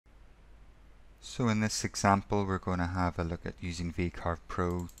So in this example we're going to have a look at using VCarve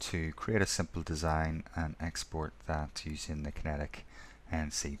Pro to create a simple design and export that using the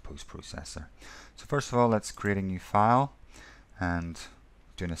KinetiC-NC post-processor. So first of all, let's create a new file and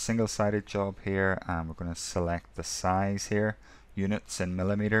doing a single-sided job here, and we're going to select the size here, units in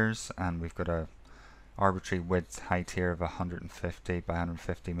millimeters, and we've got a arbitrary width height here of 150 by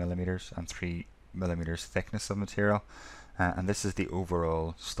 150 millimeters and 3 millimeters thickness of material. And this is the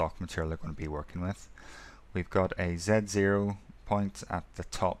overall stock material they're going to be working with. We've got a Z0 point at the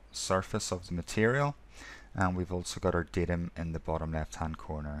top surface of the material, and we've also got our datum in the bottom left hand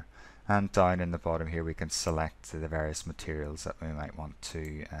corner, and down in the bottom here we can select the various materials that we might want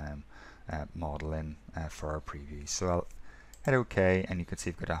to model in for our preview. So I'll hit OK, and you can see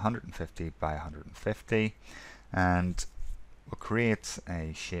we've got 150 by 150, and we'll create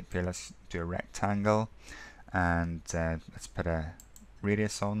a shape here. Let's do a rectangle, and let's put a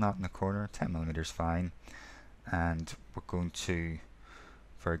radius on that in the corner. 10 millimeters fine, and we're going to,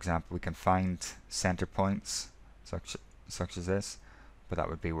 for example, we can find center points such as this, but that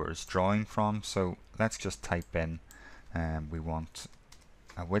would be where it's drawing from. So let's just type in we want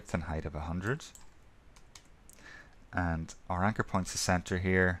a width and height of 100, and our anchor point's the center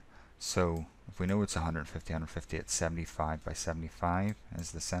here. So if we know it's 150, it's 75 by 75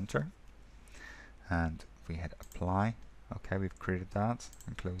 is the center, and we hit apply. Okay, we've created that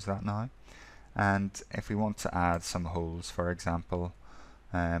and close that now. And if we want to add some holes, for example,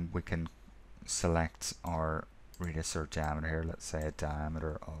 we can select our radius or diameter here. Let's say a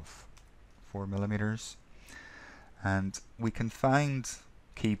diameter of 4 millimeters, and we can find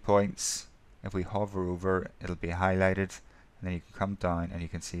key points. If we hover over, it'll be highlighted, and then you can come down and you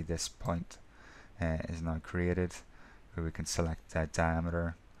can see this point is now created, where we can select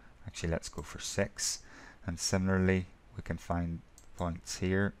diameter. Actually, let's go for 6. And similarly, we can find points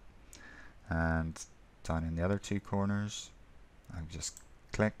here and down in the other two corners. I'll just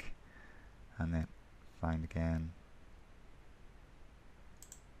click and then find again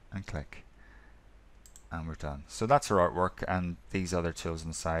and click, and we're done. So that's our artwork, and these other tools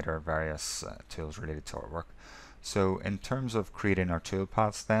inside are various tools related to artwork. So in terms of creating our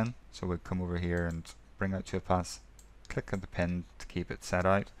toolpaths then, so we'll come over here and bring out toolpaths, click on the pin to keep it set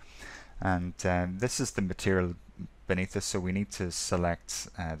out. And this is the material beneath us, so we need to select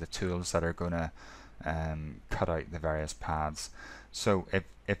the tools that are going to cut out the various paths. So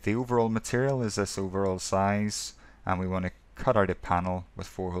if the overall material is this overall size, and we want to cut out a panel with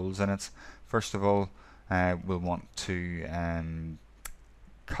 4 holes in it, first of all we'll want to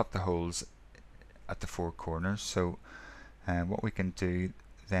cut the holes at the 4 corners. So what we can do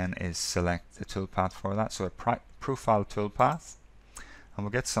then is select the toolpath for that, so a profile toolpath, and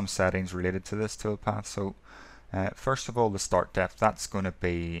we'll get some settings related to this toolpath. So first of all, the start depth, that's going to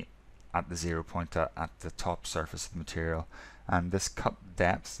be at the 0 point at the top surface of the material, and this cut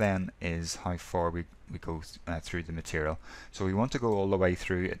depth then is how far we go through the material. So we want to go all the way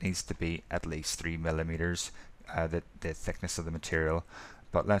through. It needs to be at least 3 millimeters, the thickness of the material,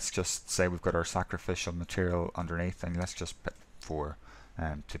 but let's just say we've got our sacrificial material underneath, and let's just put 4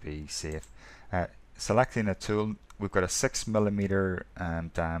 to be safe. Selecting a tool, we've got a 6 millimeter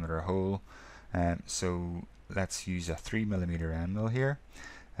diameter hole, so let's use a 3 millimeter end mill here.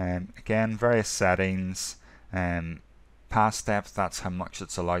 Again, various settings. Pass depth, that's how much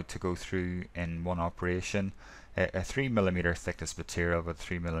it's allowed to go through in one operation. A 3 millimeter thickness material with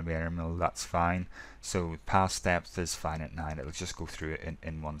 3 millimeter mill, that's fine. So pass depth is fine at 9. It'll just go through it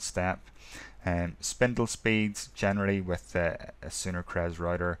in one step. Spindle speeds, generally with a Sooner Cres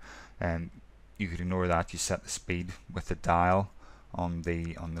router, you could ignore that. You set the speed with the dial on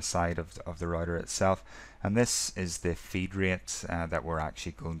the side of the router itself, and this is the feed rate that we're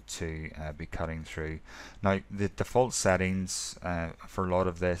actually going to be cutting through. Now the default settings for a lot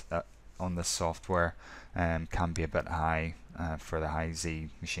of this on the software can be a bit high for the high Z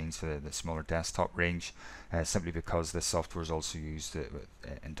machines, for the smaller desktop range, simply because this software is also used with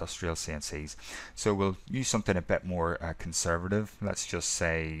industrial CNCs. So we'll use something a bit more conservative. Let's just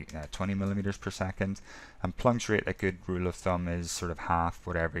say 20 millimeters per second, and plunge rate, a good rule of thumb is sort of half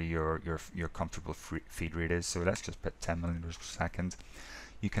whatever your comfortable feed rate is. So let's just put 10 millimeters per second.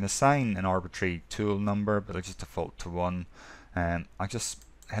 You can assign an arbitrary tool number, but it'll just default to 1. I'll just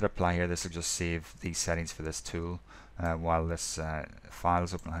hit apply here. This will just save these settings for this tool while this file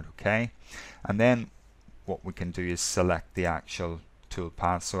is open. I'll hit OK, and then what we can do is select the actual tool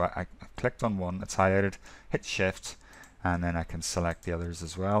path. So I clicked on one, it's highlighted, hit shift, and then I can select the others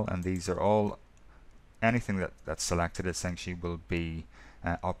as well, and these are all, anything that's selected essentially will be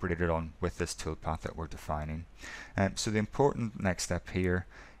operated on with this toolpath that we're defining. So the important next step here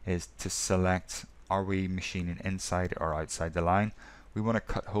is to select, are we machining inside or outside the line? We want to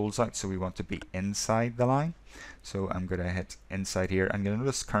cut holes out, so we want to be inside the line. So I'm going to hit inside here, and you'll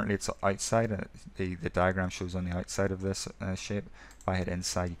notice currently it's outside. The diagram shows on the outside of this shape. If I hit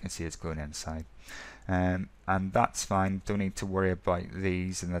inside, you can see it's going inside. And that's fine. Don't need to worry about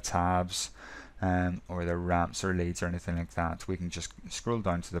these and the tabs or the ramps or leads or anything like that. We can just scroll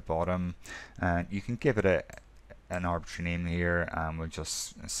down to the bottom, and you can give it an arbitrary name here, and we'll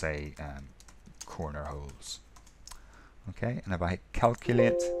just say corner holes. Okay, and if I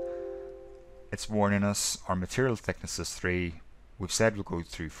calculate, it's warning us our material thickness is 3. We've said we'll go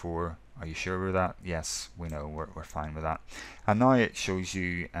through 4. Are you sure with that? Yes, we know, we're fine with that. And now it shows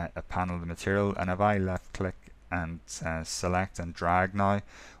you a panel of the material, and if I left click and select and drag now,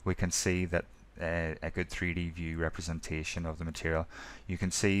 we can see that a good 3D view representation of the material. You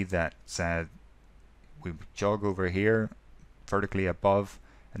can see that we jog over here vertically above,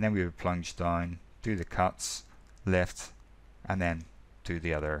 and then we would plunge down, do the cuts, lift, and then do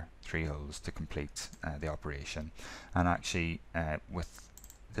the other 3 holes to complete the operation. And actually with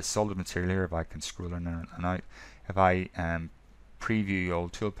the solid material here, if I can scroll in and out, if I preview all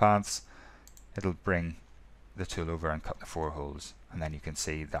toolpaths, it'll bring the tool over and cut the 4 holes, and then you can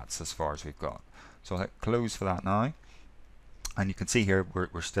see that's as far as we've got. So I'll hit close for that now, and you can see here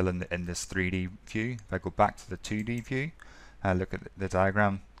we're still in this 3D view. If I go back to the 2D view, look at the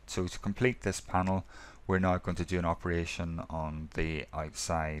diagram. So to complete this panel, we're now going to do an operation on the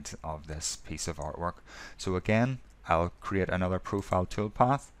outside of this piece of artwork. So again, I'll create another profile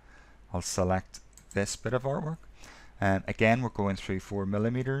toolpath. I'll select this bit of artwork, and again we're going through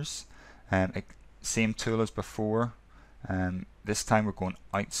 4mm. Same tool as before, and this time we're going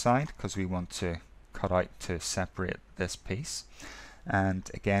outside because we want to cut out to separate this piece. And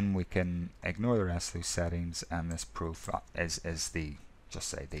again, we can ignore the rest of those settings, and this profile is the, just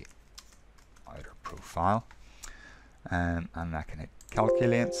say the outer profile, and I can hit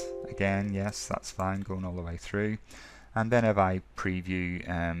calculate again. Yes, that's fine, going all the way through. And then if I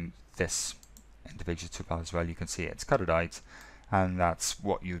preview this individual toolpath as well, you can see it's cut it out, and that's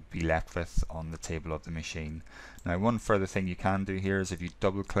what you'd be left with on the table of the machine. Now, one further thing you can do here is if you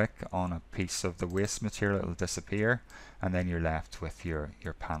double click on a piece of the waste material, it'll disappear, and then you're left with your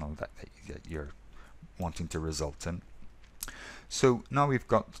panel that you're wanting to result in. So now we've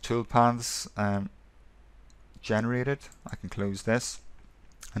got the toolpaths generated. I can close this,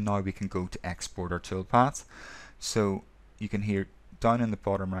 and now we can go to export our toolpath. So you can hear down in the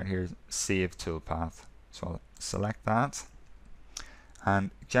bottom right here, save toolpath. So I'll select that,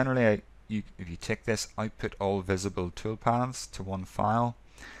 and generally if you tick this, output all visible toolpaths to one file,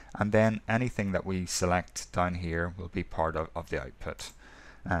 and then anything that we select down here will be part of the output.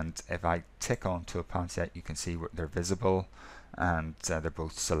 And if I tick on toolpaths, yet you can see they're visible, and they're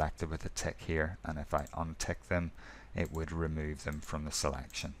both selected with a tick here, and if I untick them, it would remove them from the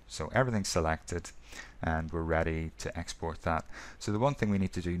selection. So everything's selected, and we're ready to export that. So the one thing we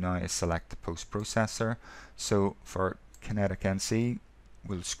need to do now is select the post processor. So for KinetiC-NC,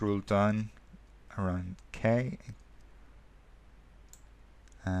 we'll scroll down around K,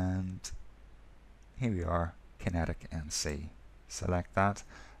 and here we are, KinetiC-NC. Select that,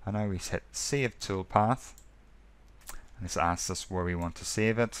 and now we hit save toolpath, and this asks us where we want to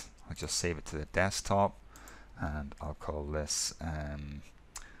save it. I'll just save it to the desktop, and I'll call this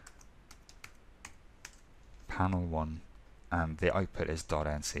panel 1, and the output is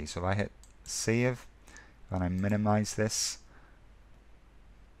 .nc. So if I hit save and I minimize this,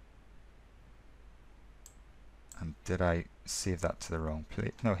 and did I save that to the wrong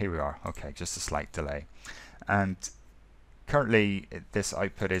place? No, here we are. Okay, just a slight delay. And currently this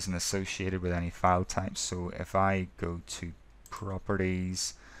output isn't associated with any file types, so if I go to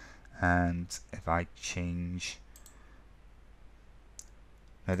properties and if I change,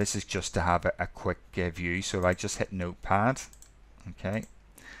 now this is just to have a quick view, so if I just hit notepad, okay,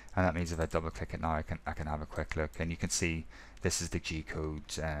 and that means if I double click it now, I can have a quick look, and you can see this is the G-code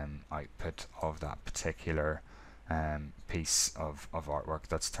output of that particular piece of artwork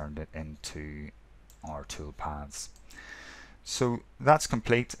that's turned it into our toolpaths. So that's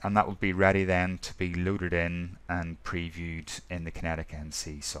complete, and that will be ready then to be loaded in and previewed in the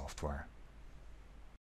KinetiC-NC software.